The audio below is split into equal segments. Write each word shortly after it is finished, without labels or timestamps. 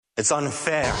It's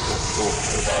unfair.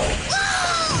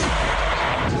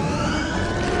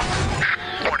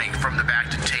 Warning from the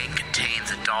Bacta tank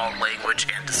contains adult language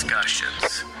and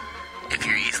discussions. If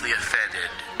you're easily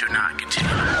offended, do not continue.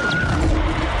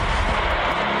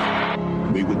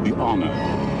 We would be honored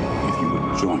if you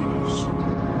would join us.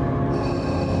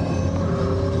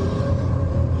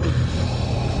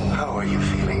 How are you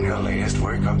feeling? Your latest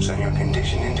workups on your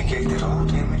condition indicate that all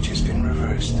damage has been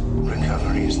reversed.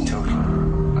 Recovery is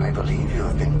total. I believe you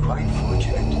have been quite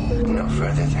fortunate. No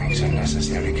further thanks are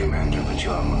necessary, Commander, but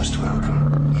you are most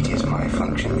welcome. It is my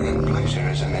function and pleasure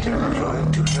as a medical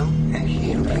droid to help and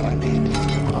heal human beings.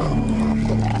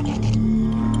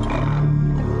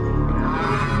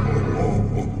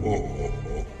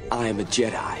 I am a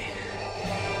Jedi,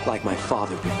 like my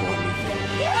father before me.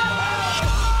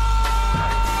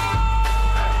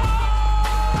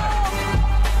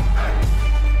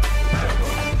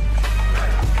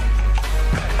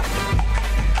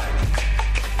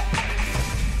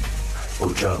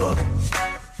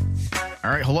 All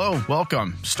right, hello,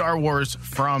 welcome. Star Wars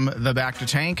from the Bacta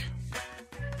tank.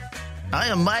 I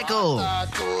am Michael.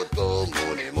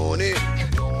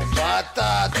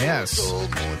 Yes.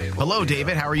 Hello,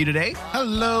 David. How are you today?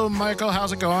 Hello, Michael.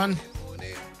 How's it going?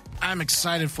 I'm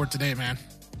excited for today, man.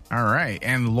 All right.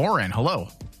 And Lauren, hello.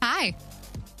 Hi.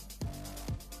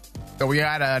 So we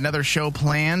got another show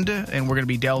planned, and we're going to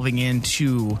be delving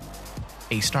into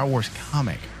a Star Wars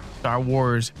comic, Star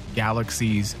Wars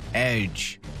Galaxy's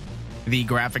Edge, the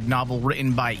graphic novel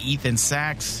written by Ethan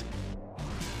Sachs.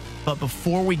 But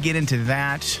before we get into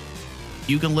that,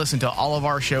 you can listen to all of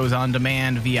our shows on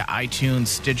demand via iTunes,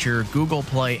 Stitcher, Google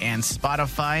Play, and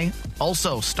Spotify.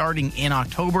 Also, starting in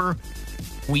October,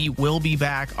 we will be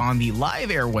back on the live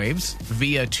airwaves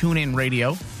via TuneIn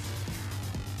Radio.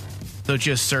 So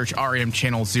just search RM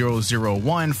Channel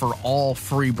 001 for all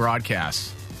free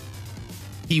broadcasts.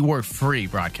 Keyword free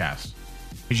broadcasts.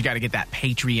 Because you got to get that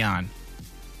Patreon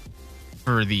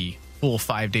for the full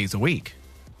 5 days a week.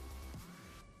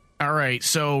 All right,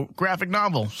 so graphic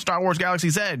novel, Star Wars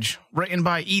Galaxy's Edge, written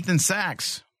by Ethan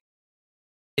Sachs.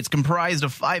 It's comprised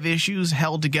of 5 issues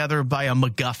held together by a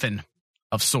MacGuffin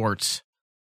of sorts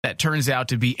that turns out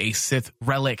to be a Sith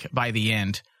relic by the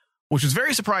end, which was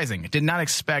very surprising. I did not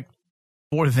expect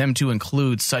for them to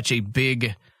include such a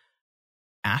big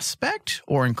aspect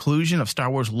or inclusion of Star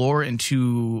Wars lore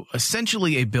into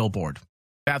essentially a billboard.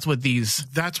 That's what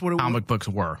comic books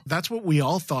were. That's what we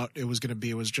all thought it was going to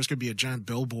be. It was just going to be a giant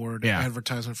billboard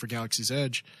advertisement for Galaxy's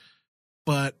Edge.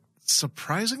 But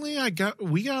surprisingly,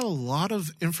 we got a lot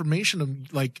of information,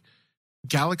 like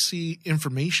galaxy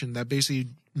information that basically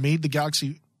made the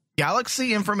galaxy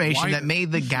information wider, that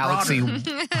made the galaxy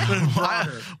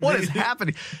what is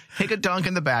happening? Take a dunk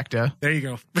in the Bacta. There you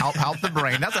go. Help the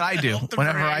brain. That's what I do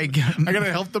whenever I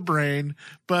gotta help the brain.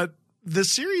 But the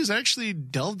series actually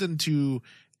delved into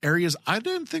areas I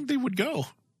didn't think they would go.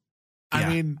 I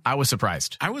mean, I was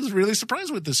surprised. I was really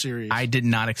surprised with the series. I did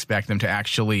not expect them to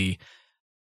actually,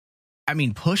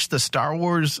 push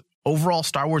the overall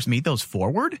Star Wars mythos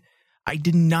forward. I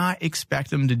did not expect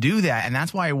them to do that. And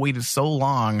that's why I waited so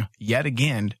long yet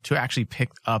again to actually pick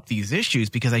up these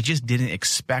issues, because I just didn't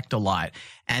expect a lot.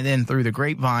 And then through the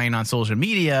grapevine on social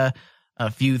media, a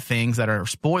few things that are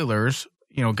spoilers,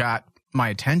 got my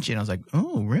attention. I was like,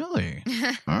 oh, really?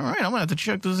 All right, I'm going to have to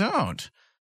check this out.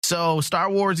 So Star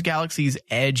Wars Galaxy's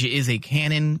Edge is a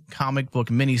canon comic book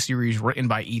miniseries written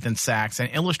by Ethan Sachs and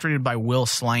illustrated by Will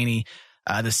Sliney.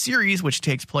 The series, which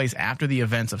takes place after the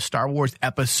events of Star Wars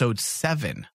Episode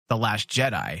 7, The Last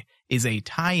Jedi, is a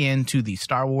tie-in to the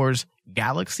Star Wars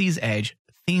Galaxy's Edge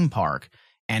theme park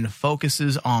and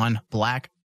focuses on Black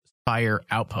Spire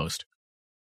Outpost.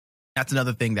 That's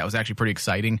another thing that was actually pretty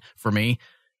exciting for me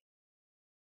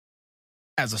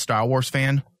as a Star Wars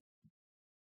fan,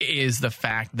 is the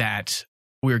fact that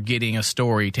we're getting a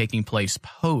story taking place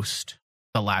post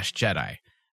The Last Jedi.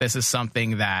 This is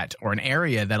something that, or an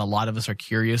area that a lot of us are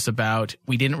curious about.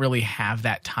 We didn't really have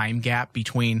that time gap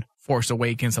between Force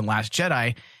Awakens and Last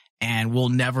Jedi, and we'll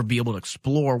never be able to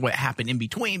explore what happened in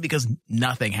between because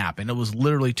nothing happened. It was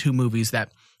literally 2 movies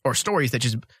or stories that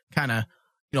just kind of,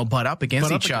 butt up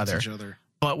against each other.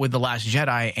 But with The Last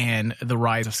Jedi and The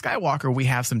Rise of Skywalker, we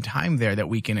have some time there that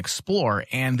we can explore.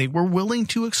 And they were willing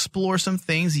to explore some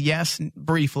things, yes,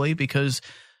 briefly, because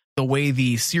the way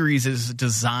the series is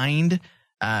designed,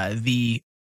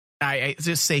 I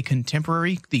just say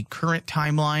contemporary, the current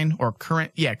timeline, or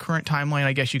current timeline,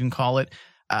 I guess you can call it,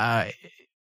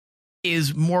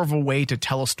 is more of a way to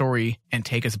tell a story and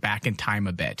take us back in time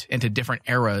a bit into different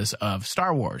eras of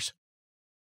Star Wars.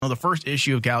 Well, the first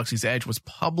issue of Galaxy's Edge was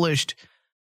published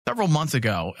several months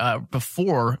ago,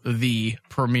 before the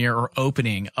premiere or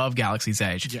opening of Galaxy's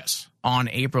Edge. Yes. On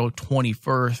April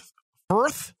 24th.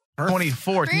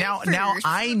 Now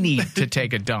I need to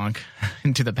take a dunk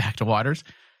into the Bacta waters.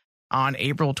 On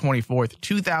April 24th,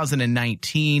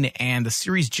 2019, and the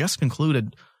series just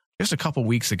concluded just a couple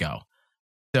weeks ago.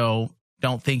 So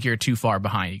don't think you're too far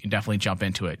behind. You can definitely jump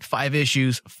into it. 5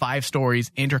 issues, 5 stories,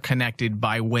 interconnected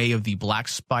by way of the Black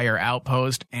Spire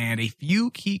outpost, and a few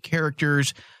key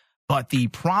characters, but the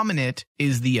prominent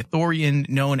is the Ithorian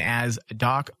known as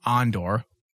Doc Ondor.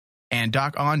 And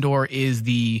Doc Ondor is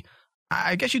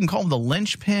I guess you can call him the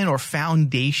linchpin or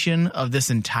foundation of this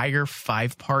entire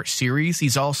 5-part series.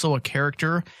 He's also a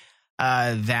character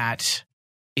that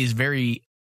is very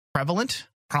prominent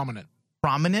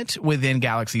within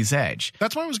Galaxy's Edge.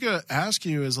 That's why I was going to ask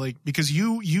you is like, because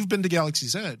you've been to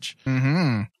Galaxy's Edge.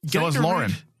 Mm-hmm. So is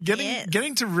Lauren.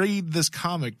 Getting to read this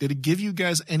comic, did it give you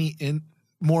guys any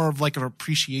more of like an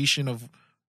appreciation of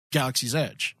Galaxy's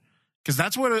Edge? Because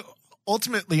that's what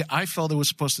ultimately I felt it was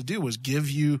supposed to do, was give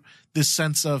you this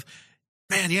sense of,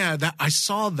 man, yeah, that I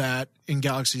saw that in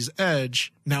Galaxy's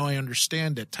Edge. Now I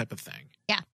understand it, type of thing.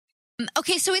 Yeah.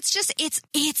 Okay, so it's just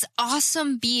it's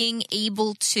awesome being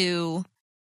able to,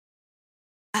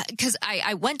 because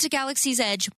I went to Galaxy's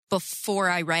Edge before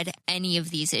I read any of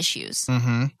these issues.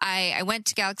 Mm-hmm. I went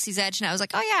to Galaxy's Edge and I was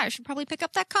like, oh yeah, I should probably pick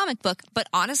up that comic book. But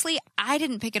honestly, I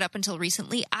didn't pick it up until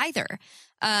recently either.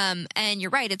 And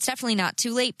you're right, it's definitely not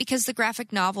too late, because the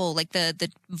graphic novel, like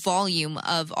the volume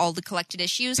of all the collected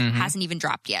issues, hasn't even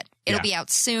dropped yet. It'll be out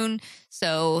soon,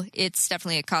 so it's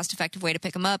definitely a cost-effective way to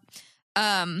pick them up.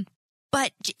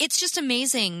 But it's just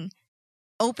amazing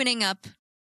opening up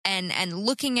and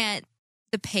looking at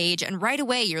the page, and right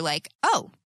away you're like,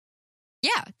 oh,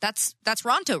 yeah, that's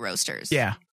Ronto Roasters.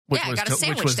 Yeah. Which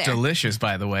was delicious,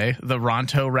 by the way. The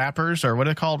Ronto wrappers, or what are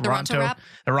they called? The Ronto wrap?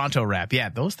 The Ronto wrap. Yeah,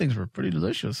 those things were pretty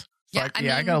delicious. Yeah,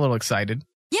 I got a little excited.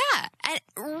 Yeah, and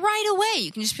right away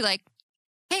you can just be like,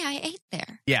 hey, I ate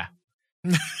there. Yeah.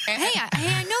 hey,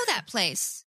 I know that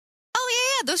place.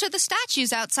 Oh, yeah, those are the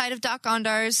statues outside of Doc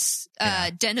Ondor's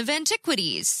Den of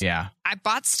Antiquities. Yeah. I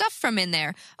bought stuff from in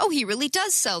there. Oh, he really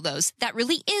does sell those. That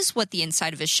really is what the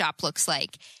inside of his shop looks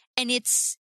like. And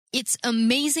it's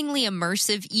amazingly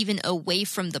immersive even away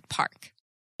from the park.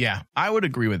 Yeah, I would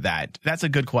agree with that. That's a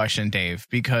good question, Dave,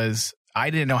 because I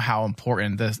didn't know how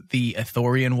important the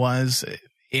Ithorian was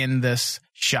in this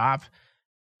shop.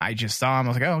 I just saw him. I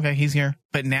was like, oh, okay, he's here.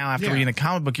 But now after reading the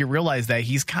comic book, you realize that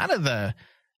he's kind of the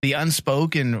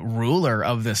unspoken ruler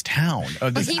of this town,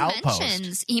 of this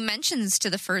outpost. He mentions to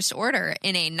the First Order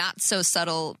in a not so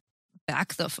subtle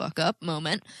back the fuck up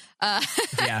moment.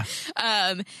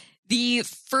 The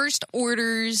First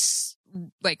Order's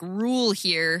rule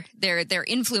here, their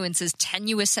influence is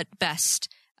tenuous at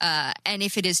best, and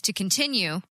if it is to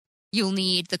continue, you'll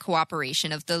need the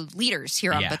cooperation of the leaders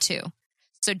here on Batuu.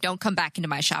 So don't come back into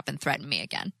my shop and threaten me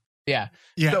again. Yeah.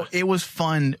 So it was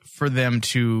fun for them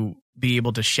to be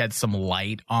able to shed some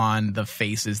light on the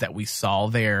faces that we saw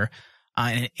there,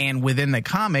 and within the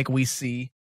comic, we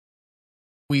see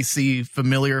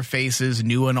familiar faces,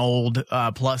 new and old.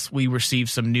 Plus, we received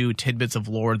some new tidbits of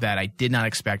lore that I did not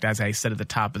expect. As I said at the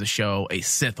top of the show, a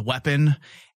Sith weapon.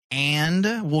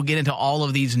 And we'll get into all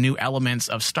of these new elements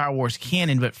of Star Wars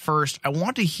canon. But first, I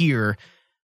want to hear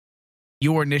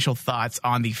your initial thoughts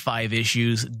on the 5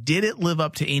 issues. Did it live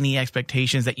up to any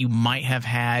expectations that you might have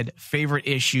had? Favorite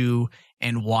issue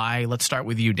and why? Let's start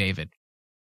with you, David.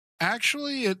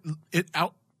 Actually, it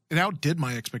outdid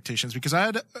my expectations, because I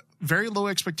had very low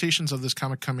expectations of this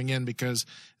comic coming in, because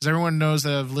as everyone knows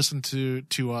that have listened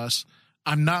to us,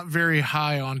 I'm not very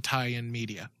high on tie-in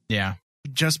media. Yeah.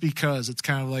 Just because it's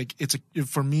kind of like,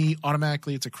 for me,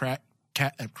 automatically it's a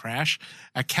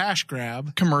cash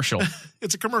grab. Commercial.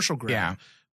 It's a commercial grab. Yeah.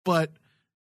 But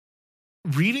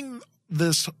reading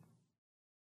this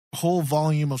whole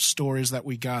volume of stories that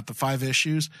we got, the 5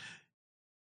 issues,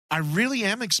 I really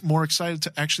am more excited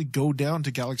to actually go down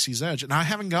to Galaxy's Edge. And I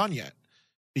haven't gone yet,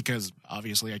 because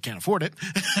obviously I can't afford it.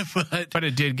 but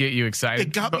it did get you excited.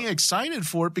 It got me excited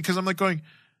for it, because I'm like going,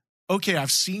 okay,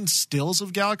 I've seen stills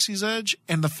of Galaxy's Edge,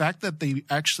 and the fact that they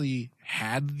actually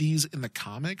had these in the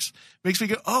comics makes me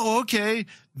go, oh, okay,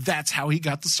 that's how he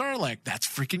got the Sarlacc. That's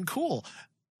freaking cool.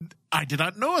 I did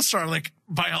not know a Sarlacc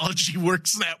biology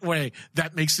works that way.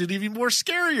 That makes it even more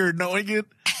scarier, knowing it.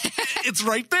 It's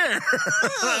right there.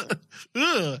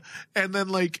 And then,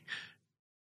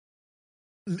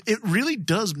 it really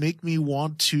does make me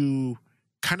want to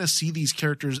kind of see these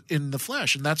characters in the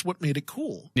flesh, and that's what made it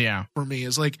cool. Yeah. For me,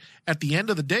 is at the end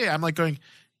of the day, I'm going,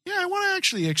 yeah, I want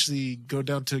to actually go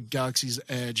down to Galaxy's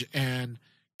Edge and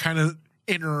kind of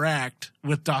interact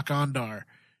with Doc Ondar,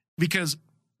 because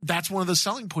that's one of the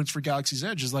selling points for Galaxy's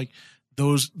Edge is like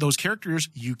those characters,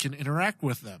 you can interact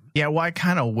with them. Yeah, well, I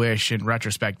kind of wish in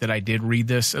retrospect that I did read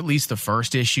this, at least the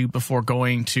first issue, before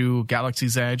going to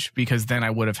Galaxy's Edge, because then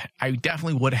I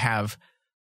definitely would have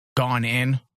gone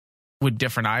in with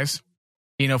different eyes,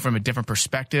 you know, from a different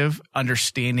perspective,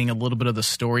 understanding a little bit of the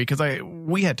story. Because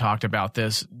we had talked about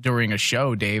this during a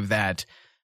show, Dave, that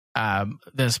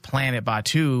this planet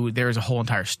Batu, there's a whole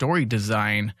entire story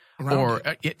design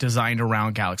designed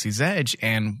around Galaxy's Edge.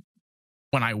 And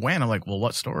when I went, I'm like, well,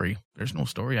 what story? There's no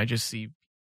story. I just see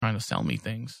trying to sell me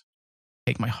things,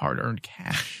 take my hard-earned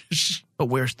cash. But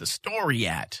where's the story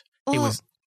at? Well,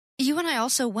 you and I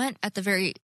also went at the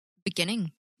very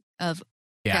beginning of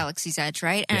Galaxy's Edge,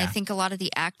 right? And I think a lot of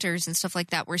the actors and stuff like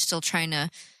that were still trying to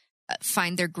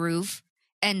find their groove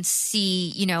and see,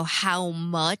 you know, how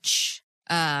much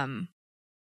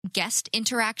guest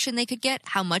interaction they could get,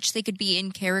 how much they could be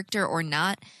in character or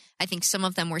not. I think some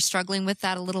of them were struggling with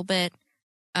that a little bit.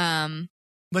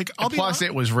 Plus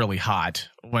it was really hot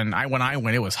when I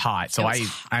went. It was hot, so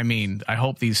I mean, I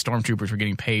hope these stormtroopers were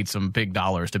getting paid some big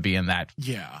dollars to be in that.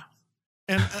 Yeah,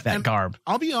 and garb.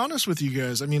 I'll be honest with you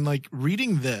guys. I mean, like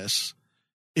reading this,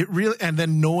 it really, and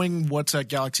then knowing what's at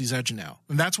Galaxy's Edge now,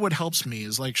 and that's what helps me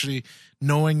is like actually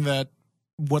knowing that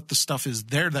what the stuff is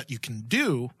there that you can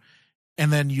do,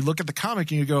 and then you look at the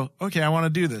comic and you go, okay, I want to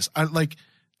do this. I like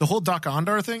the whole Doc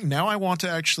Ondar thing. Now I want to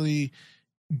actually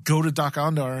go to Doc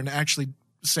Ondar and actually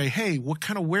say, hey, what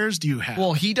kind of wares do you have?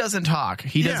 Well, he doesn't talk.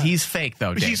 He's fake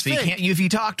though, Dave. He's so fake. If you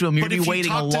talk to him, you're going to be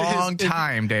waiting a long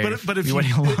time, Dave. But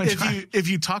if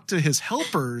you talk to his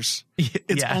helpers,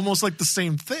 it's almost like the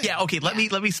same thing. Yeah, okay, let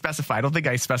me specify. I don't think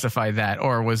I specified that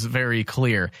or was very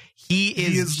clear.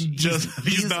 He's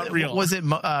not real. Was it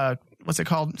what's it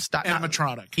called?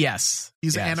 Animatronic. Yes.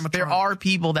 He's an animatronic. There are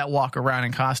people that walk around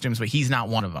in costumes, but he's not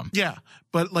one of them. Yeah,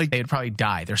 but like they'd probably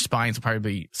die. Their spines would probably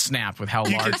be snapped with how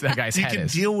large that guy's head is. He can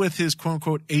deal with his quote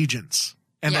unquote agents.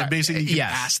 And then basically you can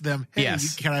ask them, hey,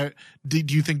 do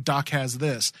you think Doc has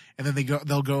this? And then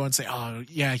they'll go and say, oh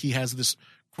yeah, he has this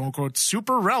quote unquote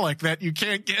super relic that you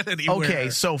can't get anywhere. Okay,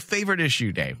 so favorite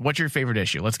issue, Dave. What's your favorite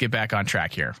issue? Let's get back on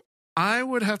track here. I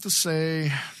would have to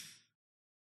say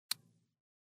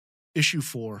issue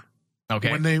 4.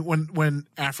 Okay. When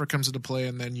Aphra comes into play,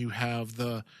 and then you have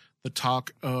the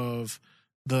talk of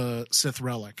the Sith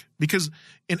relic, because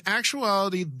in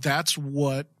actuality, that's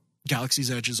what Galaxy's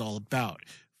Edge is all about: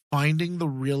 finding the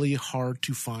really hard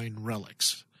to find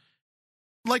relics.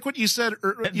 Like what you said,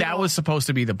 that was supposed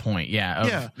to be the point.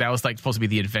 Yeah. That was like supposed to be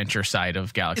the adventure side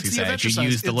of Galaxy's Edge. You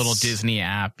use the little Disney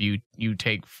app. You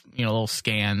take little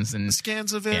scans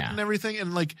of it and everything,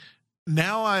 and like.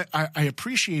 Now I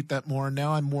appreciate that more, and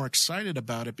now I'm more excited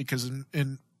about it because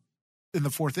in the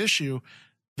 4th issue,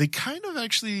 they kind of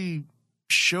actually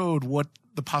showed what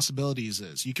the possibilities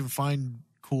is. You can find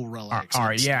cool relics. All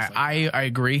right, yeah, like I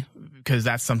agree, because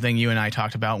that's something you and I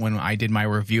talked about when I did my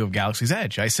review of Galaxy's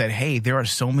Edge. I said, hey, there are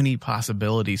so many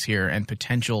possibilities here and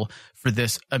potential for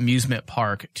this amusement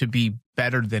park to be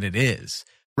better than it is,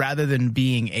 rather than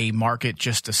being a market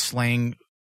just to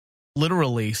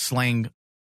literally slang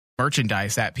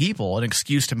merchandise at people, an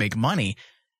excuse to make money.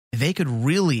 They could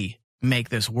really make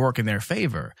this work in their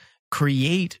favor,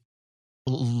 create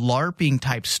LARPing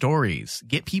type stories,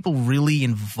 get people really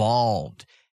involved.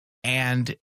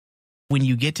 And when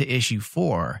you get to issue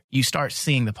 4, you start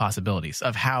seeing the possibilities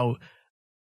of how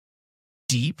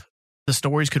deep the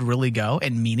stories could really go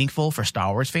and meaningful for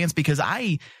Star Wars fans, because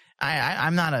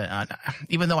I'm not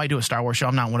even though I do a Star Wars show,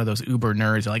 I'm not one of those uber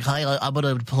nerds like, hey, I'm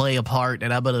going to play a part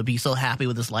and I'm going to be so happy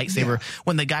with this lightsaber. Yeah.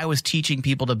 When the guy was teaching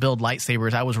people to build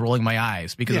lightsabers, I was rolling my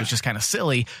eyes because it was just kind of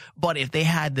silly. But if they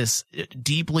had this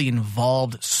deeply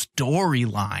involved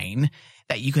storyline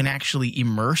that you can actually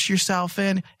immerse yourself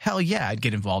in, hell yeah, I'd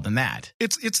get involved in that.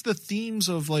 It's the themes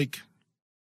of like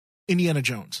Indiana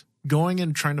Jones, going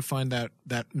and trying to find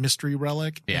that mystery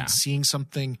relic and seeing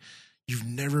something you've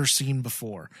never seen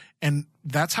before. And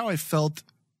that's how I felt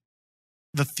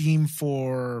the theme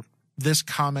for this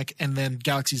comic and then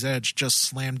Galaxy's Edge just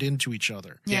slammed into each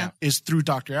other. Is through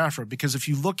Dr. Aphra. Because if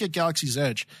you look at Galaxy's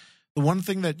Edge, the one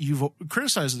thing that you've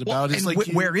criticized it about is like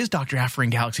where is Dr. Aphra in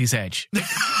Galaxy's Edge?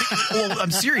 Well,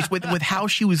 I'm serious with how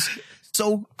she was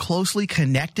so closely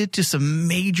connected to some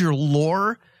major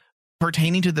lore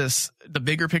pertaining to the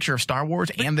bigger picture of Star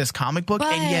Wars and this comic book,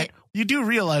 and yet you do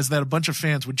realize that a bunch of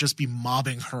fans would just be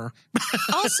mobbing her.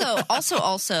 Also,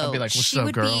 be like, she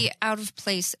would be out of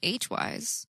place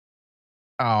age-wise.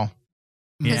 Oh,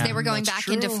 because they were going back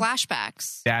into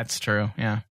flashbacks. That's true.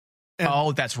 Yeah.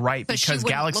 That's right. So because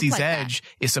Galaxy's Edge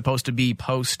is supposed to be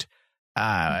post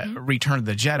Return of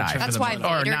the Jedi. That's why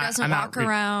Vader doesn't walk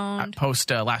around. Post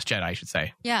Last Jedi, I should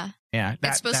say. Yeah. Yeah,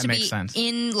 it's supposed to makes be sense.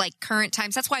 in like current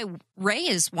times. That's why Rey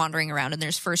is wandering around and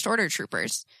there's First Order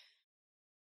troopers.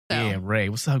 So, yeah, Rey.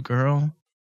 What's up, girl?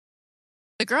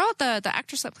 the girl, the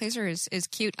actress that plays her is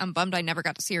cute. I'm bummed I never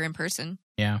got to see her in person.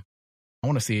 Yeah. I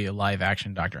want to see a live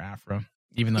action Dr. Aphra,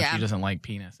 even though she doesn't like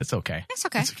penis. It's okay. It's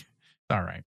okay. It's all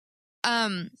right.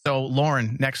 So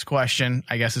Lauren, next question,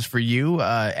 I guess, is for you.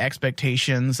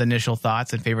 Expectations, initial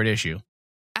thoughts, and favorite issue.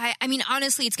 I mean,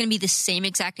 honestly, it's going to be the same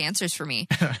exact answers for me.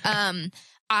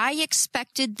 I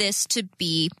expected this to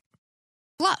be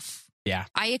fluff. Yeah.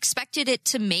 I expected it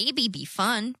to maybe be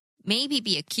fun, maybe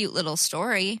be a cute little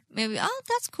story. Maybe, oh,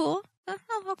 that's cool.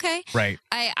 Oh, okay. Right.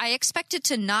 I expected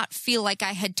to not feel like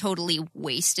I had totally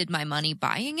wasted my money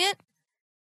buying it,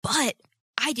 but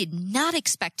I did not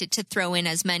expect it to throw in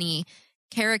as many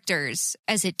characters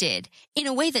as it did in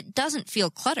a way that doesn't feel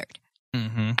cluttered.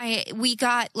 Mm-hmm. We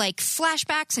got like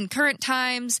flashbacks and current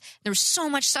times. There was so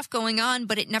much stuff going on,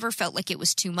 but it never felt like it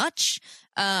was too much.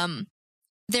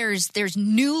 There's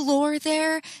new lore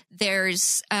there.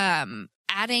 There's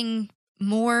adding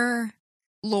more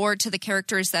lore to the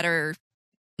characters that are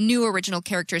new original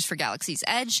characters for Galaxy's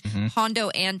Edge, Hondo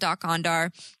and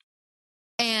Doc-Ondar,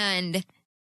 and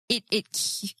it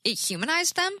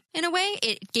humanized them in a way.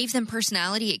 It gave them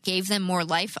personality. It gave them more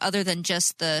life other than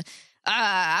just the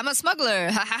I'm a smuggler.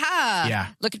 Ha ha ha. Yeah.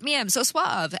 Look at me. I'm so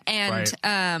suave. And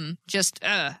I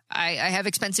have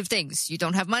expensive things. You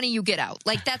don't have money. You get out.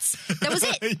 Like that was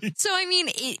it. So, I mean,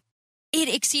 it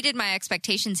exceeded my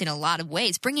expectations in a lot of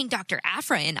ways. Bringing Dr.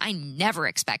 Aphra in, I never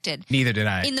expected. Neither did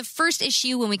I. In the first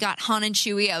issue, when we got Han and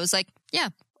Chewie, I was like, yeah,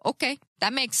 okay,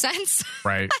 that makes sense.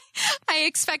 Right. I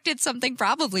expected something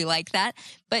probably like that.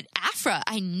 But Aphra,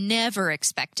 I never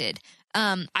expected.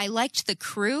 I liked the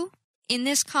crew in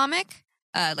this comic,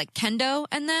 like Kendo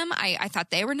and them. I thought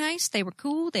they were nice. They were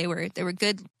cool. They were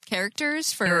good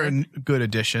characters for. They're a good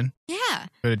addition. Yeah.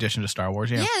 Good addition to Star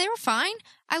Wars. Yeah. Yeah, they were fine.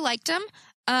 I liked them.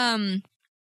 And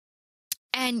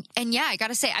yeah, I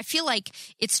gotta say, I feel like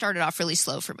it started off really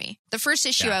slow for me. The first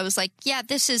issue, I was like, yeah,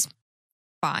 this is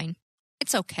fine.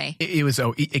 It's okay. It was,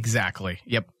 exactly.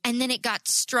 Yep. And then it got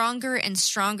stronger and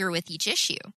stronger with each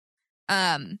issue.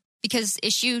 Because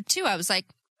issue 2, I was like,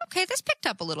 okay, this picked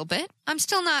up a little bit. I'm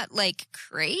still not like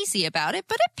crazy about it,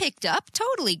 but it picked up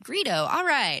totally. Greedo. All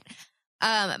right.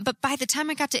 But by the time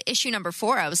I got to issue number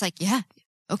 4, I was like, yeah,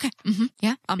 okay. Mm-hmm,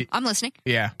 yeah, I'm listening.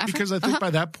 Yeah. Aphra? Because I think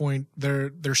by that point,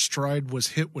 their stride was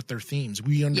hit with their themes.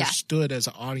 We understood as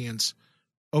an audience,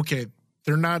 okay,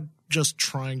 they're not just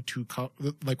trying to,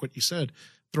 like what you said,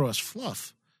 throw us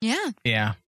fluff. Yeah.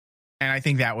 Yeah. And I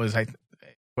think that was,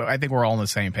 I think we're all on the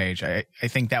same page. I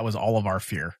think that was all of our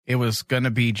fear. It was going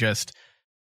to be just,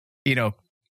 a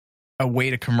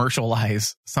way to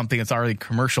commercialize something that's already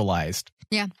commercialized.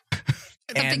 Yeah.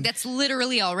 Something that's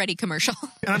literally already commercial.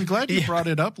 And I'm glad you brought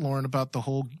it up, Lauren, about the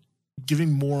whole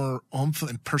giving more oomph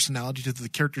and personality to the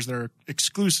characters that are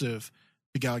exclusive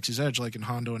to Galaxy's Edge, like in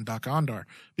Hondo and Doc-Ondar.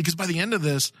 Because by the end of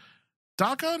this,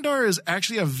 Doc-Ondar is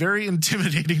actually a very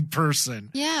intimidating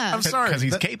person. Yeah. I'm sorry. Because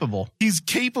he's capable. He's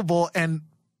capable, and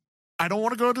I don't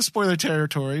want to go into spoiler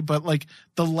territory, but like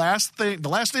the last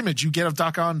image you get of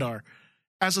Doc-Ondar,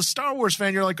 as a Star Wars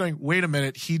fan, you're like going, wait a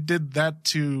minute, he did that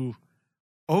to...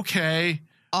 Okay.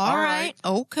 All right.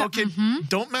 Okay. Okay.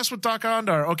 Don't mess with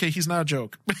Doc-Ondar. Okay, he's not a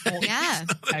joke. Yeah.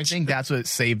 I think that's what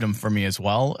saved him for me as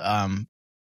well.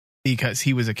 Because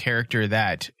he was a character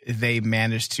that they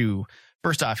managed to,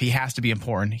 first off, he has to be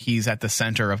important. He's at the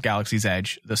center of Galaxy's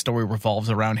Edge. The story revolves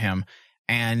around him,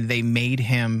 and they made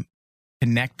him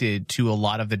connected to a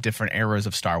lot of the different eras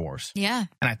of Star Wars. Yeah.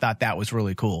 And I thought that was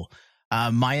really cool.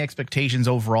 My expectations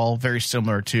overall, very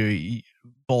similar to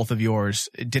both of yours.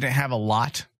 It didn't have a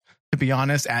lot, to be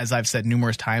honest. As I've said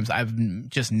numerous times, I've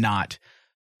not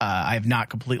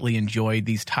completely enjoyed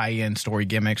these tie-in story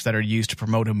gimmicks that are used to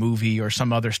promote a movie or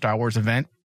some other Star Wars event.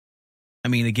 I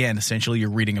mean, again, essentially you're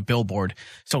reading a billboard.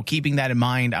 So keeping that in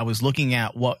mind, I was looking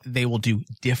at what they will do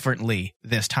differently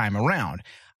this time around.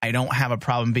 I don't have a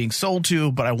problem being sold to,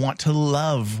 but I want to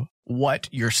love what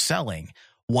you're selling.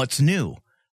 What's new?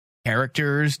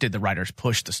 Characters? Did the writers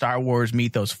push the Star Wars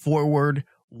mythos forward?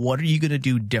 What are you going to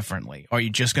do differently? Are you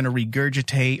just going to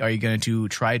regurgitate? Are you going to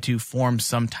try to form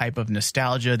some type of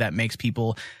nostalgia that makes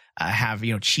people have,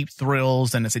 cheap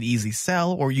thrills and it's an easy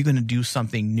sell? Or are you going to do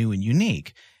something new and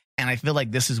unique? And I feel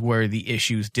like this is where the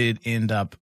issues did end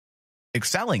up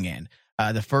excelling in.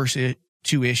 The first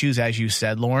 2 issues, as you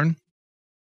said, Lauren,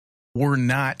 were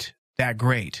not that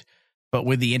great. But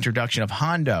with the introduction of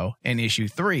Hondo in issue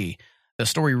 3, the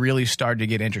story really started to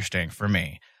get interesting for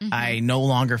me. Mm-hmm. I no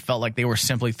longer felt like they were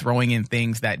simply throwing in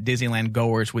things that Disneyland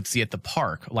goers would see at the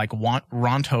park, like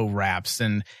Ronto wraps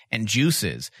and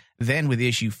juices. Then with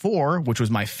issue 4, which was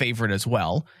my favorite as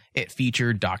well, it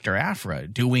featured Dr. Aphra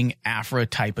doing Aphra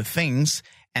type of things.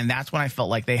 And that's when I felt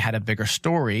like they had a bigger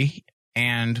story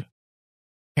and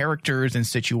characters and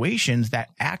situations that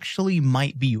actually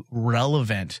might be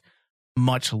relevant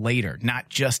much later, not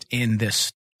just in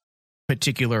this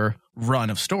particular run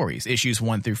of stories, issues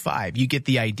 1 through 5. You get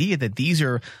the idea that these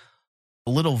are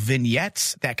little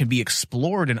vignettes that can be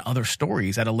explored in other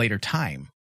stories at a later time.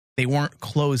 They weren't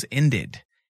close-ended.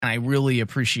 And I really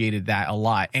appreciated that a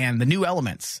lot. And the new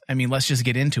elements, I mean, let's just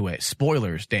get into it.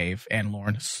 Spoilers, Dave and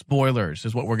Lauren. Spoilers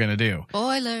is what we're going to do.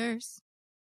 Spoilers.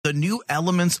 The new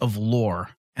elements of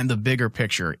lore and the bigger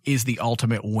picture is the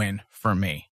ultimate win for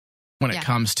me when it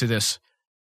comes to this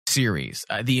series.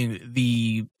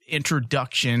 The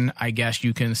introduction, I guess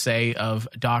you can say, of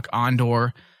Doc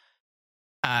Ondor.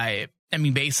 I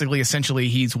mean, basically, essentially,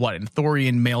 he's an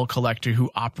Thorian mail collector who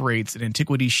operates an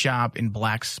antiquities shop in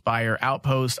Black Spire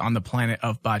Outpost on the planet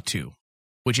of Bacta,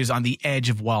 which is on the edge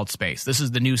of wild space. This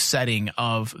is the new setting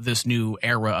of this new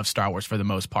era of Star Wars for the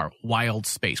most part. Wild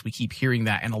space. We keep hearing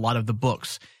that in a lot of the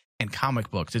books and comic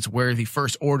books. It's where the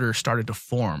First Order started to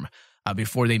form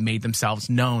before they made themselves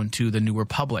known to the New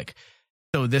Republic.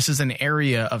 So this is an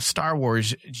area of Star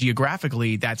Wars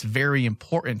geographically that's very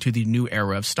important to the new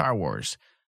era of Star Wars.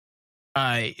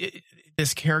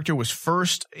 This character was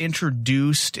first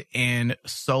introduced in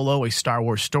Solo, a Star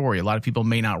Wars story. A lot of people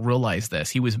may not realize this.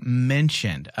 He was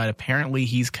mentioned. Apparently,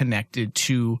 he's connected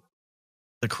to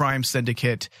the crime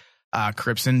syndicate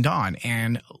Crimson Dawn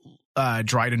and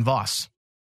Dryden Voss.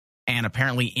 And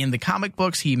apparently in the comic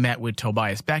books, he met with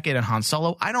Tobias Beckett and Han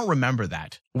Solo. I don't remember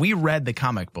that. We read the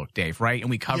comic book, Dave, right? And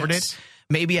we covered it.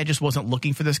 Maybe I just wasn't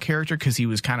looking for this character because he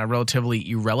was kind of relatively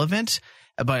irrelevant.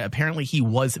 But apparently he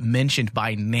was mentioned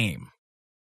by name.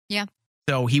 Yeah.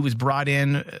 So he was brought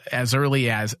in as early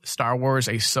as Solo,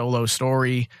 a Star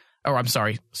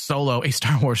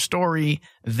Wars story.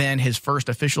 Then his first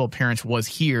official appearance was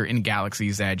here in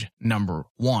Galaxy's Edge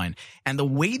 #1. And the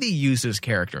way they use this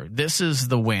character, this is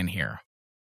the win here.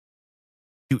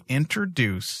 To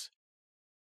introduce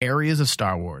areas of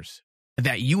Star Wars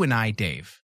that you and I,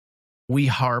 Dave, we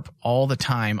harp all the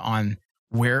time on.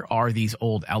 Where are these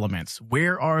old elements?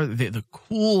 Where are the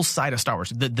cool side of Star Wars?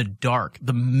 The dark,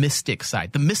 the mystic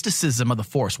side, the mysticism of the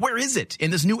Force. Where is it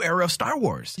in this new era of Star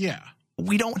Wars? Yeah.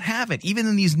 We don't have it. Even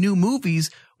in these new movies,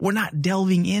 we're not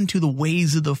delving into the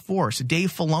ways of the Force.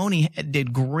 Dave Filoni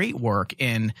did great work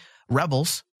in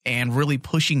Rebels and really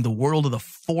pushing the world of the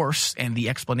Force and the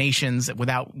explanations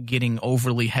without getting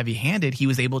overly heavy-handed. He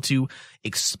was able to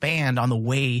expand on the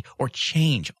way or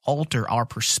alter our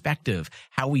perspective,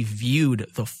 how we viewed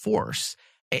the Force.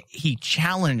 He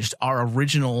challenged our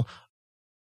original,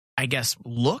 I guess,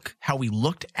 how we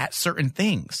looked at certain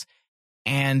things.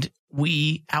 And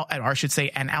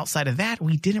outside of that,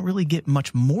 we didn't really get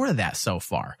much more of that so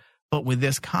far. But with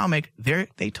this comic,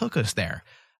 they took us there.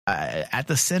 At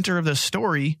the center of the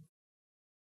story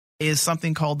is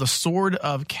something called the Sword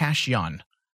of Kashyyyk.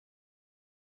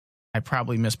 I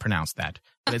probably mispronounced that,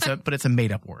 but it's a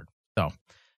made up word. So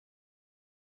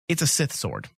it's a Sith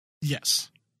sword. Yes.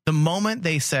 The moment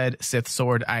they said Sith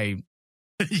sword, I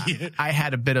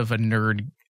had a bit of a nerd.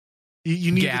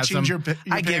 You need to change your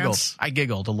pants? I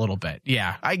giggled a little bit.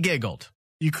 Yeah, I giggled.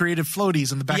 You created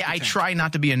floaties in the back. Yeah, I try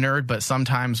not to be a nerd, but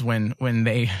sometimes when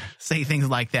they say things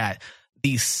like that.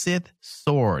 The Sith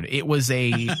sword. It was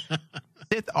a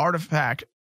Sith artifact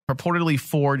purportedly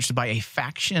forged by a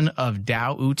faction of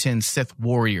Dao Utin Sith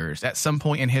warriors. At some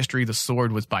point in history, the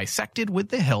sword was bisected with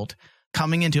the hilt,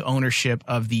 coming into ownership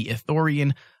of the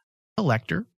Ithorian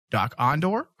collector, Doc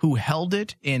Ondor, who held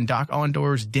it in Doc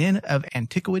Ondor's Den of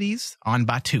Antiquities on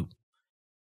Bacta.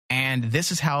 And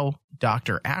this is how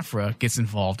Dr. Aphra gets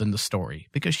involved in the story,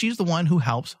 because she's the one who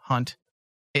helps hunt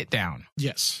it down.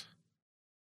 Yes.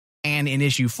 And in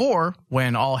issue 4,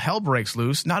 when all hell breaks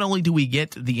loose, not only do we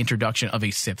get the introduction of a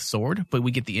Sith sword, but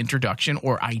we get the introduction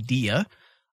or idea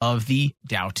of the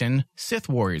Doubtin Sith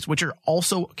warriors, which are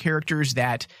also characters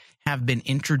that have been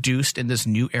introduced in this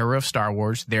new era of Star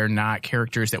Wars. They're not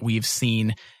characters that we've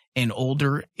seen in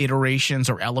older iterations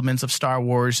or elements of Star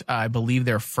Wars. I believe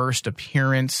their first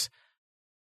appearance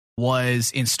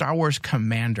was in Star Wars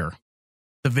Commander.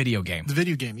 The video game. The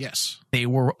video game, yes. They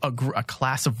were a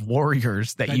class of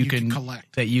warriors that you can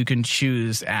collect, that you can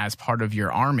choose as part of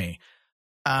your army.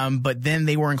 But then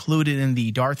they were included in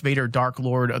the Darth Vader Dark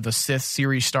Lord of the Sith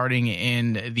series starting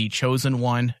in the Chosen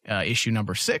One, issue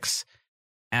 #6.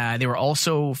 They were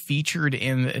also featured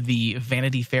in the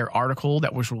Vanity Fair article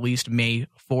that was released May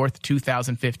 4th,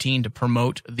 2015 to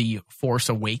promote The Force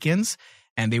Awakens.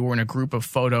 And they were in a group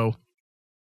photo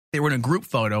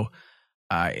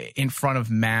in front of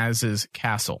Maz's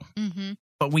castle. Mm-hmm.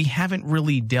 But we haven't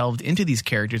really delved into these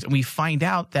characters. And we find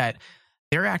out that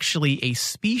they're actually a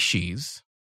species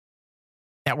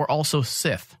that were also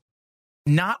Sith.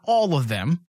 Not all of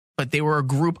them, but they were a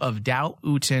group of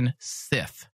Dao-Utan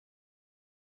Sith.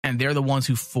 And they're the ones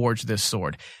who forged this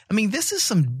sword. I mean, this is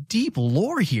some deep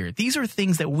lore here. These are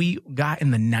things that we got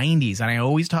in the 90s, and I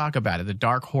always talk about it. The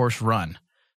Dark Horse Run,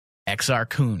 Exar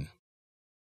Kun,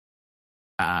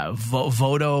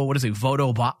 Vodo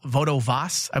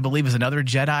Voss, I believe, is another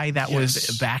Jedi that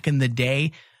was back in the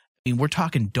day. I mean, we're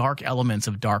talking dark elements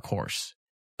of Dark Horse.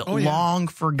 Long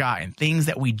forgotten, things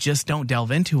that we just don't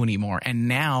delve into anymore. And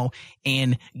now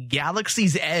in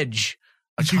Galaxy's Edge,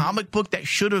 a comic book that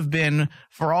should have been,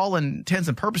 for all intents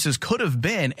and purposes, could have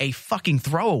been a fucking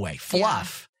throwaway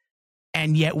fluff. Yeah.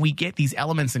 And yet we get these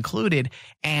elements included.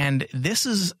 And this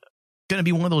is going to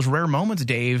be one of those rare moments,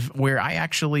 Dave, where I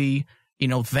actually,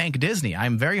 thank Disney.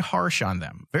 I'm very harsh on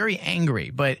them, very angry.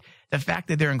 But the fact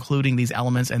that they're including these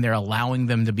elements and they're allowing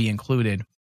them to be included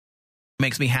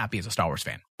makes me happy as a Star Wars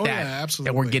fan.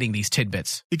 Absolutely. That we're getting these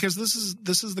tidbits. Because this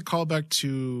is the callback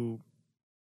to,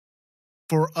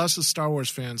 for us as Star Wars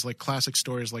fans, like classic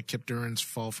stories like Kip Duran's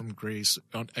Fall from Grace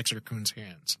on Exar Kun's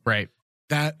hands. Right.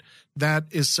 That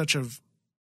is such a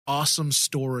awesome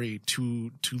story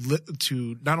to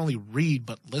not only read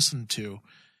but listen to.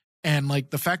 And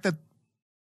like the fact that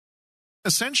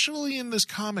essentially in this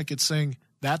comic it's saying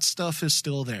that stuff is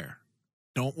still there.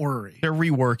 Don't worry. They're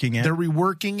reworking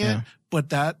it.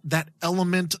 But that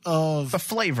element of the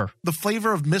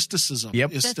flavor of mysticism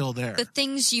is still there. The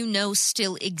things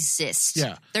still exist.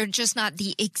 Yeah. They're just not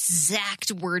the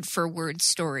exact word for word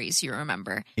stories you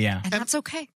remember. Yeah. And that's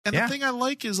okay. And the thing I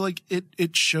like is like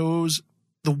it shows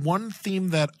the one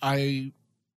theme that me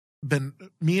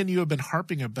and you have been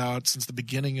harping about since the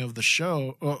beginning of the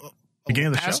show.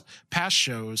 Past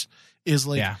shows is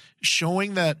like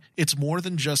showing that it's more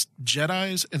than just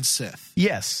Jedis and Sith.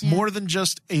 Yes. More than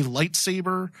just a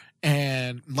lightsaber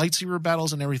and lightsaber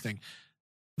battles and everything.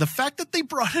 The fact that they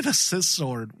brought in a Sith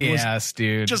sword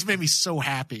just made me so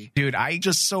happy. Dude,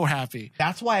 just so happy.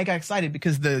 That's why I got excited,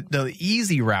 because the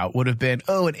easy route would have been,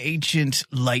 an ancient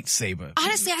lightsaber.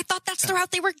 Honestly, I thought that's the route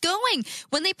they were going.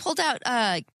 When they pulled out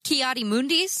Ki-Adi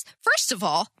Mundis, first of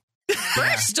all.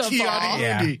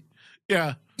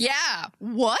 Yeah. Yeah.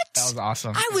 What? That was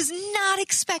awesome. I was not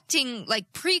expecting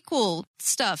like prequel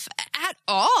stuff at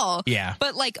all. Yeah.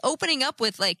 But like opening up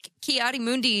with like Ki-Adi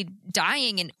Mundi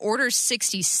dying and Order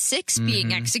 66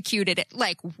 being executed.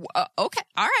 Like, okay.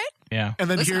 All right. Yeah.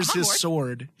 And then here's his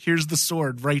sword. Here's the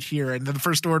sword right here. And then the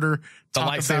First Order. The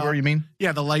lightsaber, you mean?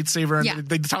 Yeah, the lightsaber. And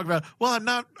they talk about, well,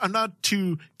 I'm not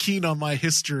too keen on my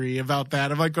history about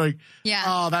that. I'm like going,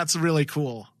 oh, that's really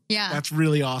cool. Yeah. That's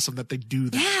really awesome that they do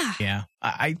that. Yeah.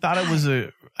 I thought it was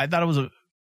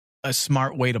a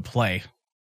smart way to play,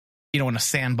 in a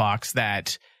sandbox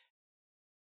that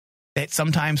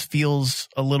sometimes feels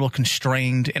a little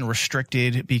constrained and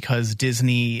restricted because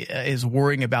Disney is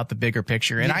worrying about the bigger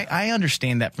picture. And I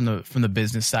understand that from the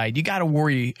business side. You got to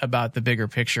worry about the bigger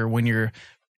picture when you're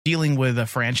dealing with a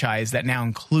franchise that now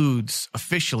includes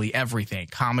officially everything: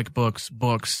 comic books,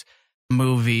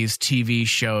 movies, TV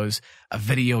shows,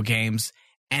 video games.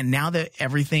 And now that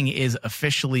everything is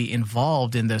officially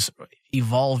involved in this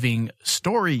evolving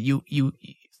story, you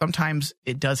sometimes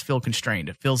it does feel constrained.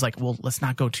 It feels like, well, let's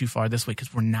not go too far this way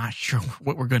because we're not sure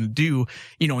what we're going to do,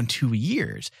 in 2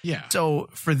 years. Yeah. So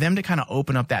for them to kind of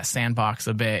open up that sandbox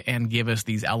a bit and give us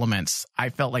these elements, I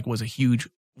felt like was a huge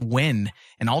win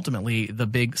and ultimately the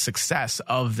big success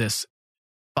of this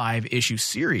 5-issue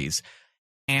series.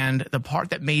 And the part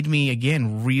that made me,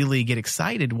 again, really get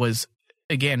excited was,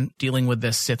 again, dealing with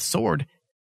this Sith sword.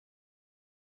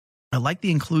 I like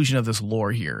the inclusion of this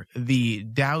lore here. The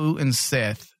Dao-Utan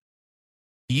Sith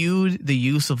viewed the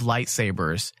use of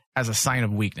lightsabers as a sign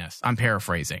of weakness. I'm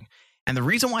paraphrasing. And the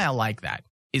reason why I like that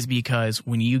is because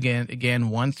when you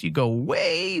once you go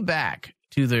way back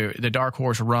to the Dark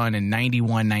Horse run in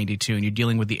 91, 92, and you're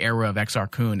dealing with the era of Exar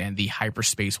Kun and the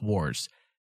hyperspace wars,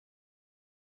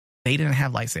 they didn't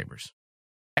have lightsabers.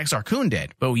 Exar Kun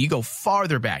did, but when you go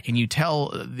farther back and you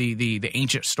tell the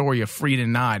ancient story of Freed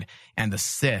and Nod and the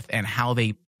Sith and how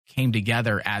they came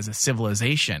together as a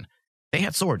civilization, they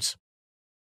had swords.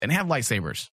 They didn't have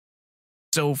lightsabers.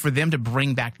 So for them to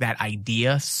bring back that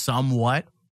idea somewhat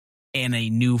in a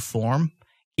new form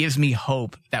gives me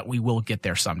hope that we will get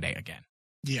there someday again.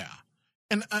 Yeah.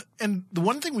 And the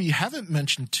one thing we haven't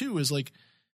mentioned too is like,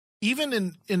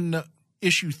 even in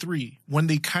issue 3, when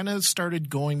they kind of started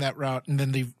going that route, and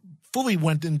then they fully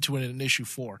went into it in issue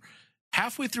 4,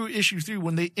 halfway through issue 3,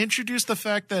 when they introduced the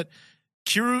fact that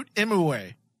Kirut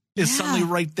Imue is suddenly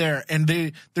right there, and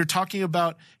they're Talking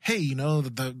about, hey, you know,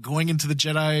 the going into the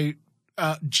Jedha,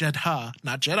 not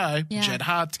Jedi,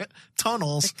 Jedha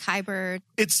tunnels. The Kyber.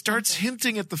 It starts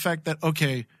hinting at the fact that,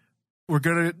 okay, we're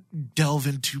going to delve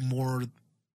into more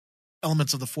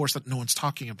elements of the Force that no one's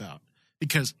talking about.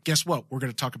 Because guess what? We're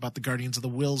going to talk about the Guardians of the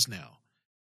Wills now.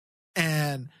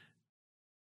 And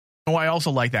I also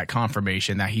like that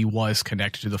confirmation that he was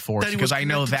connected to the Force, because I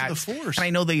know that, and I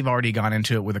know they've already gone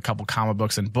into it with a couple comic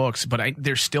books and books, but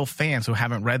there's still fans who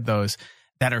haven't read those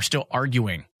that are still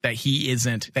arguing that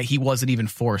he wasn't even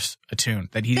Force attuned,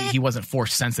 that he wasn't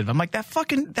Force sensitive. I'm like,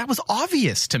 that was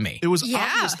obvious to me. It was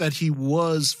obvious that he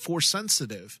was Force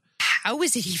sensitive. How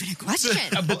is it even a question?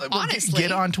 Honestly,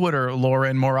 get on Twitter,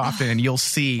 Lauren, more often, and you'll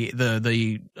see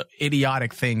the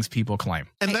idiotic things people claim.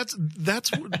 And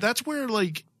that's where,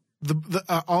 like,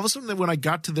 the all of a sudden when I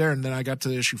got to there, and then I got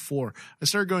to issue 4, I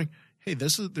started going, hey,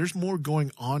 there's more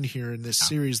going on here in this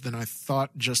series than I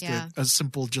thought. Just a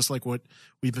simple, just like what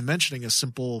we've been mentioning, a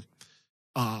simple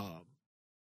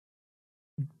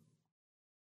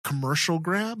commercial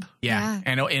grab. Yeah.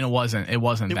 And it wasn't that. It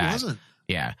wasn't.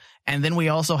 Yeah. And then we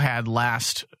also had,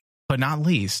 last but not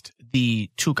least, the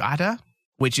Tukata,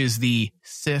 which is the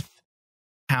Sith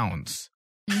hounds.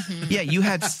 Mm-hmm. Yeah, you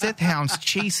had Sith hounds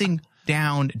chasing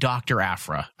down Dr.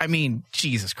 Aphra. I mean,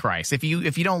 Jesus Christ. If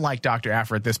you don't like Dr.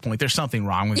 Aphra at this point, there's something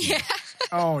wrong with you.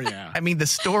 Oh, yeah. I mean, the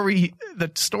story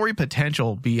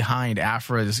potential behind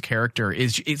Aphra's character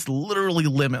it's literally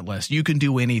limitless. You can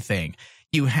do anything.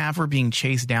 You have her being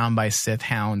chased down by Sith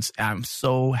hounds. I'm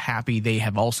so happy they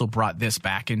have also brought this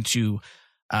back into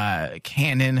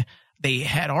canon. They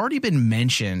had already been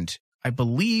mentioned, I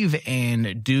believe,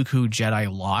 in Dooku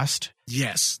Jedi Lost.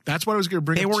 Yes, that's what I was going to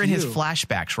bring up. They were in his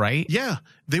flashbacks, right? Yeah,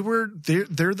 they're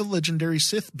the legendary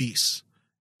Sith beasts.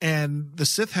 And the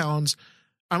Sith hounds,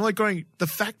 I'm like going, the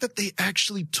fact that they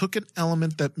actually took an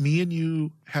element that me and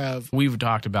you we've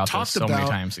talked about this so many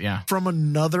times, from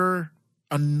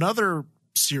another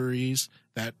series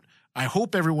that I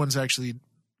hope everyone's actually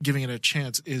giving it a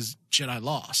chance, is Jedi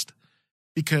Lost,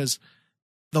 because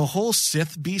the whole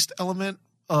Sith beast element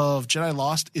of Jedi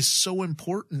Lost is so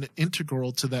important and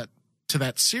integral to that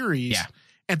series. Yeah.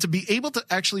 And to be able to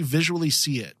actually visually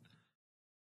see it.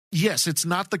 Yes, it's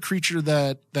not the creature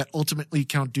that ultimately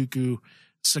Count Dooku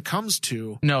succumbs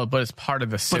to. No, but it's part of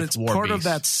the Sith lore. But it's part of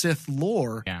that Sith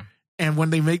lore. Yeah. And when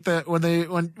they make that,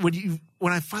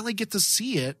 when I finally get to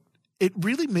see it, it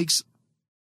really makes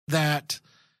that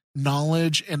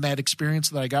knowledge and that experience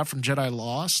that I got from Jedi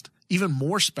Lost even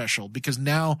more special, because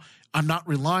now I'm not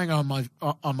relying on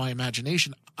my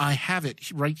imagination. I have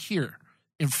it right here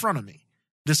in front of me.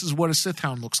 This is what a Sith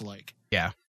hound looks like.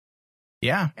 Yeah.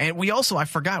 Yeah. And we also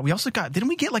got, didn't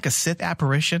we get like a Sith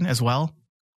apparition as well?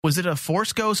 Was it a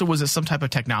Force ghost, or was it some type of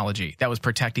technology that was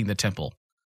protecting the temple?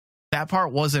 That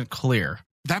part wasn't clear.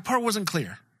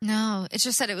 No, it's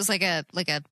just that it was like a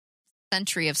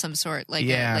sentry of some sort, like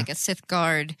a Sith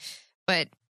guard, but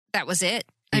that was it.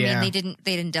 I mean,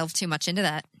 they didn't delve too much into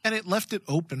that, and it left it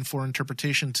open for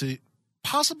interpretation to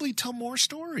possibly tell more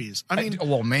stories. I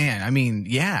mean,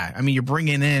 you're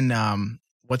bringing in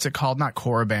what's it called? Not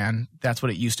Korriban. That's what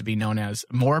it used to be known as.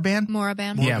 Moraban.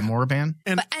 Yeah, Moraban.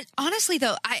 And honestly,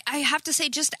 though, I have to say,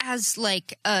 just as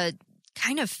like a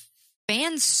kind of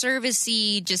fan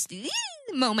servicey just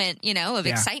moment, of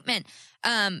excitement.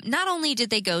 Not only did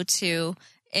they go to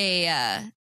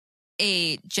a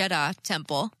Jedha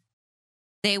temple,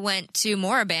 they went to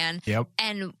Moraban. Yep.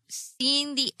 And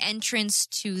seeing the entrance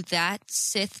to that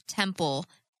Sith temple,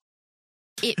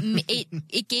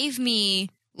 it gave me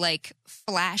like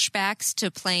flashbacks to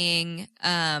playing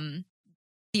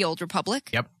the Old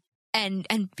Republic. Yep.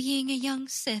 And being a young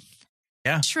Sith.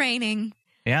 Yeah. Training.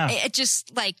 Yeah. It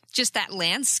just that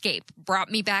landscape brought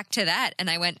me back to that,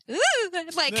 and I went, ooh,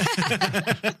 like.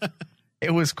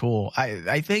 It was cool.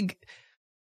 I think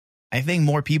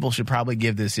more people should probably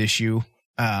give this issue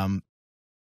a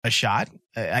shot.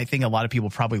 I think a lot of people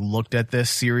probably looked at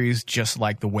this series just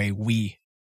like the way we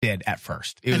did at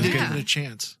first. It was give it a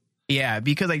chance. Yeah,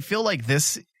 because I feel like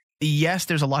this. Yes,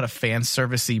 there's a lot of fan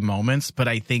servicey moments, but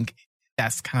I think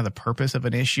that's kind of the purpose of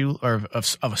an issue or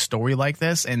of a story like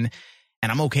this, and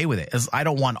I'm okay with it. I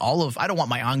don't want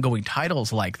my ongoing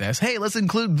titles like this. Hey, let's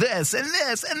include this and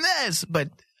this and this. But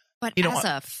as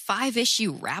a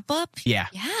 5-issue wrap up, yeah.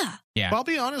 Well, I'll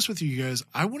be honest with you guys.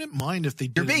 I wouldn't mind if they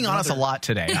did. You're being honest a lot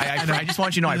today. I just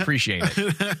want you to know I appreciate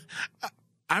it.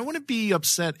 I wouldn't be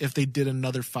upset if they did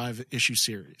another 5-issue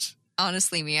series.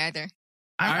 Honestly, me either.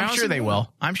 I'm sure they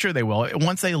will. I'm sure they will.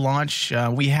 Once they launch,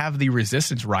 we have the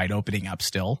Resistance ride opening up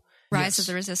still. Rise of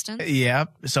the Resistance?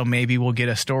 Yep. So maybe we'll get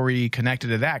a story connected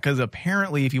to that. Because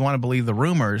apparently, if you want to believe the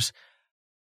rumors,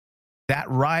 that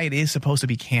ride is supposed to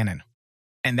be canon.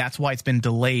 And that's why it's been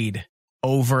delayed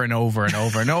over and over and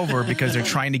over and over, because they're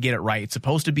trying to get it right. It's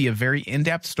supposed to be a very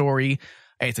in-depth story.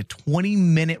 It's a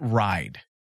 20-minute ride.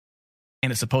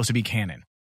 And it's supposed to be canon.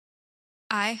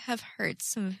 I have heard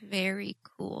some very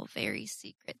cool, very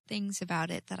secret things about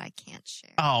it that I can't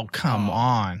share. Oh, come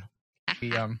on. Have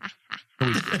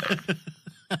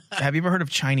you ever heard of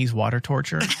Chinese water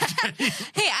torture?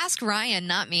 Hey, ask Ryan,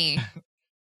 not me.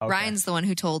 Okay. Ryan's the one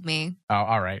who told me. Oh,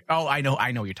 all right. Oh, I know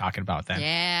what you're talking about then.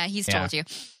 Yeah, he's told you.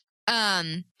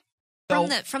 From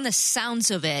the sounds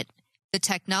of it, the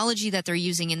technology that they're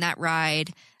using in that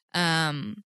ride,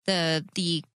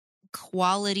 the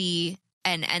quality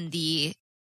and the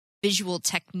visual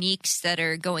techniques that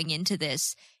are going into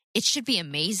this, it should be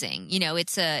amazing. You know,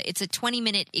 it's a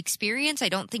 20-minute experience. I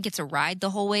don't think it's a ride the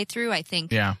whole way through. I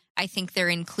think they're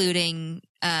including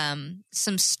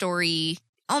some story,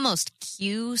 almost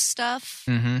cue stuff.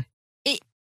 Mm-hmm.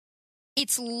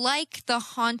 It's like the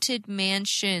Haunted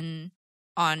Mansion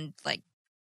on like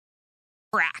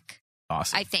crack.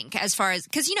 Awesome. I think, as far as,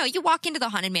 because you walk into the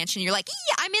Haunted Mansion, you're like,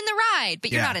 yeah, I'm in the ride,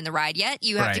 but you're not in the ride yet.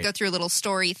 You have to go through a little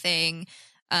story thing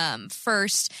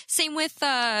first. Same with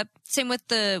the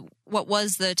what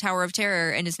was the Tower of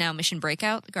Terror and is now Mission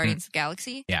Breakout, the Guardians of the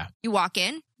Galaxy. Yeah, you walk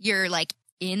in, you're like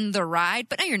in the ride,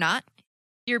 but no, you're not.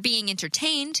 You're being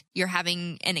entertained. You're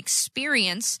having an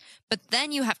experience, but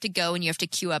then you have to go and you have to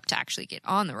queue up to actually get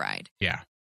on the ride. Yeah,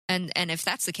 and if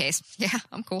that's the case, yeah,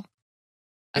 I'm cool.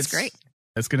 That's great.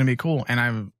 It's going to be cool,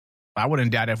 and I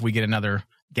wouldn't doubt if we get another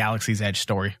Galaxy's Edge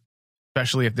story,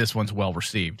 especially if this one's well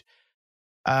received.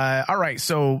 All right,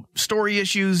 so story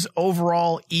issues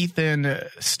overall. Ethan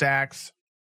Stacks,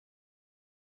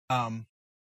 I'd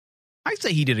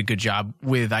say he did a good job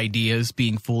with ideas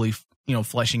being fully,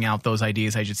 fleshing out those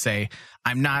ideas. I should say,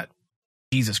 I'm not.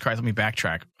 Jesus Christ, let me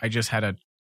backtrack. I just had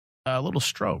a little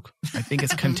stroke. I think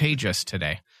it's contagious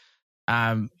today.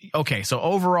 Okay, so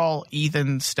overall,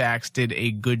 Ethan Stacks did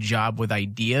a good job with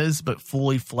ideas, but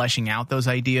fully fleshing out those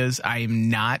ideas, I'm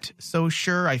not so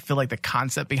sure. I feel like the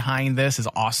concept behind this is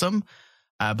awesome,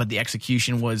 but the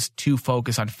execution was too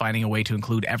focused on finding a way to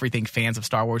include everything fans of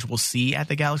Star Wars will see at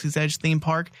the Galaxy's Edge theme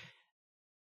park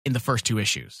in the first 2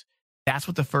 issues. That's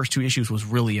what the first 2 issues was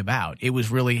really about. It was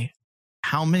really,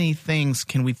 how many things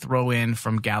can we throw in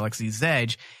from Galaxy's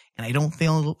Edge? And I don't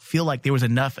feel like there was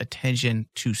enough attention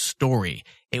to story.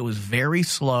 It was very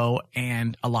slow,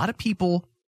 and a lot of people,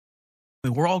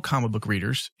 we're all comic book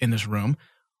readers in this room.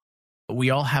 We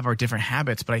all have our different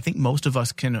habits, but I think most of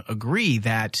us can agree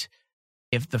that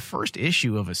if the first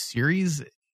issue of a series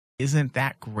isn't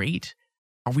that great,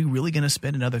 are we really going to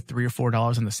spend another $3 or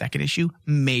 $4 on the second issue?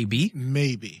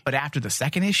 Maybe. But after the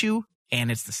second issue, and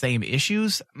it's the same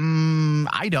issues,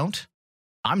 I don't.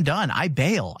 I'm done. I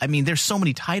bail. I mean, there's so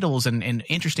many titles and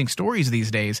interesting stories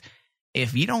these days.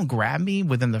 If you don't grab me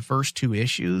within the first 2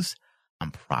 issues,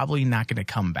 I'm probably not going to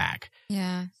come back.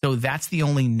 Yeah. So that's the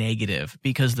only negative,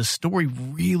 because the story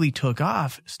really took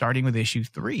off starting with issue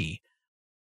 3.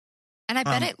 And I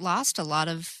bet it lost a lot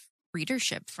of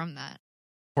readership from that.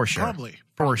 For sure. Probably.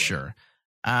 For sure.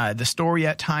 The story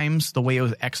at times, the way it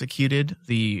was executed,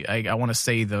 I want to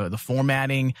say the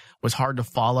formatting was hard to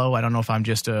follow. I don't know if I'm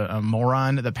just a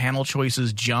moron. The panel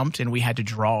choices jumped, and we had to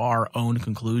draw our own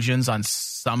conclusions on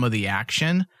some of the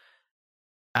action.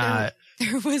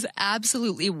 There was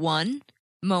absolutely one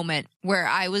moment where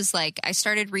I was like, I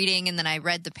started reading and then I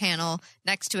read the panel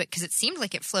next to it because it seemed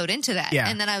like it flowed into that. Yeah.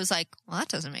 And then I was like, well, that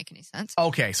doesn't make any sense.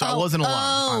 Okay, so I wasn't alone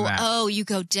on that. Oh, you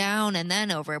go down and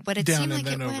then over. But it seemed like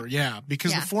it went... Yeah,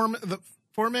 because the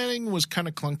formatting was kind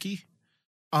of clunky.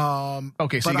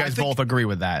 Okay, so you guys both agree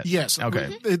with that? Yes.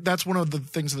 Okay. That's one of the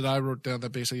things that I wrote down,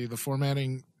 that basically the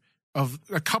formatting of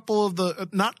a couple of the,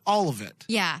 not all of it.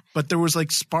 Yeah. But there was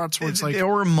like spots where it's like... There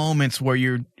were moments where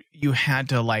you had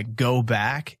to like go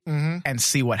back and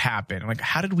see what happened. Like,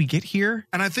 how did we get here?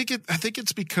 And I think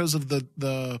it's because of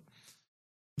the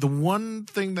one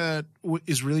thing that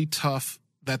is really tough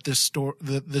that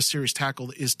this series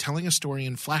tackled is telling a story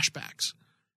in flashbacks.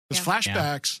 Because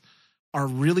flashbacks are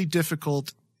really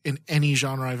difficult in any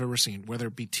genre I've ever seen, whether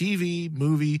it be TV,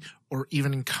 movie, or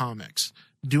even in comics.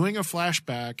 Doing a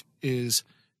flashback is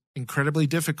incredibly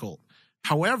difficult.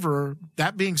 However,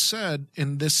 that being said,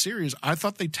 in this series, I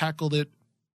thought they tackled it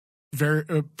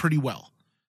pretty well.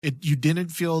 You didn't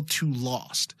feel too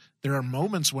lost. there are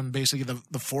moments when basically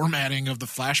the formatting of the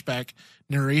flashback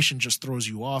narration just throws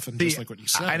you off, and just like what you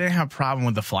said. I didn't have a problem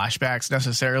with the flashbacks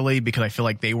necessarily because I feel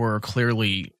like they were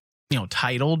clearly,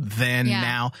 titled then.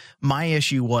 Now my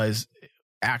issue was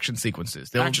action sequences.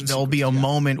 There'll be a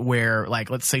moment where, like,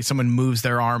 let's say someone moves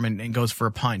their arm and goes for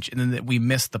a punch, and then we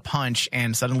miss the punch,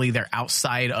 and suddenly they're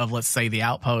outside of, let's say, the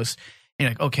outpost. And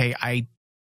you're like, okay,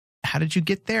 how did you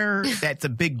get there? That's a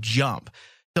big jump.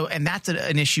 So, and that's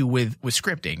an issue with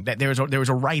scripting, that there was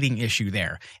a writing issue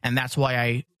there. And that's why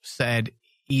I said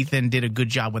Ethan did a good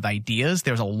job with ideas.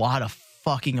 There's a lot of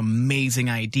fucking amazing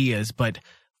ideas, but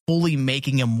fully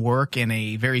making them work in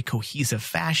a very cohesive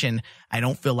fashion, I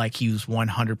don't feel like he was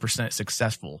 100%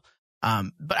 successful.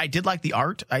 But I did like the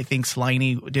art. I think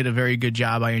Sliney did a very good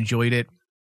job. I enjoyed it.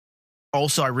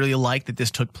 Also, I really like that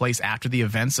this took place after the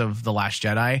events of The Last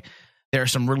Jedi. There are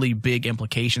some really big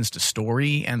implications to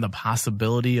story and the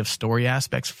possibility of story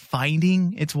aspects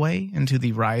finding its way into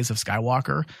the Rise of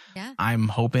Skywalker. Yeah. I'm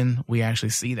hoping we actually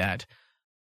see that.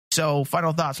 So,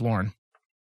 final thoughts, Lauren.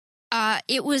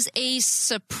 It was a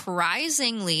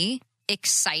surprisingly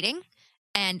exciting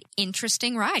and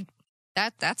interesting ride.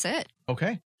 That's it.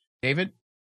 Okay. David?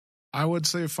 I would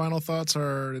say final thoughts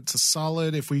are, it's a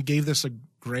solid, if we gave this a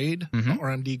grade,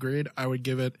 RMD grade, I would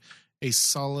give it a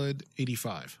solid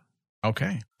 85.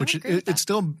 Okay. Which it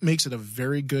still makes it a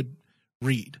very good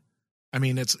read. I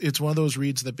mean, it's one of those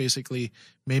reads that basically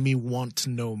made me want to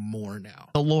know more now.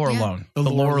 The lore alone. The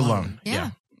lore alone.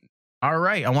 Yeah. All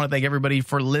right. I want to thank everybody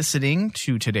for listening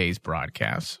to today's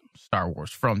broadcast, Star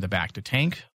Wars from the Bacta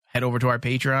Tank. Head over to our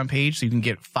Patreon page so you can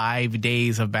get 5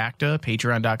 days of Bacta,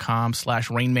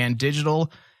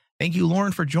 patreon.com/RainmanDigital. Thank you,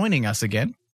 Lauren, for joining us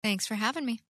again. Thanks for having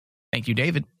me. Thank you,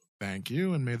 David. Thank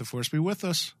you, and may the Force be with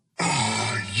us.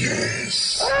 Ah,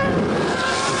 yes.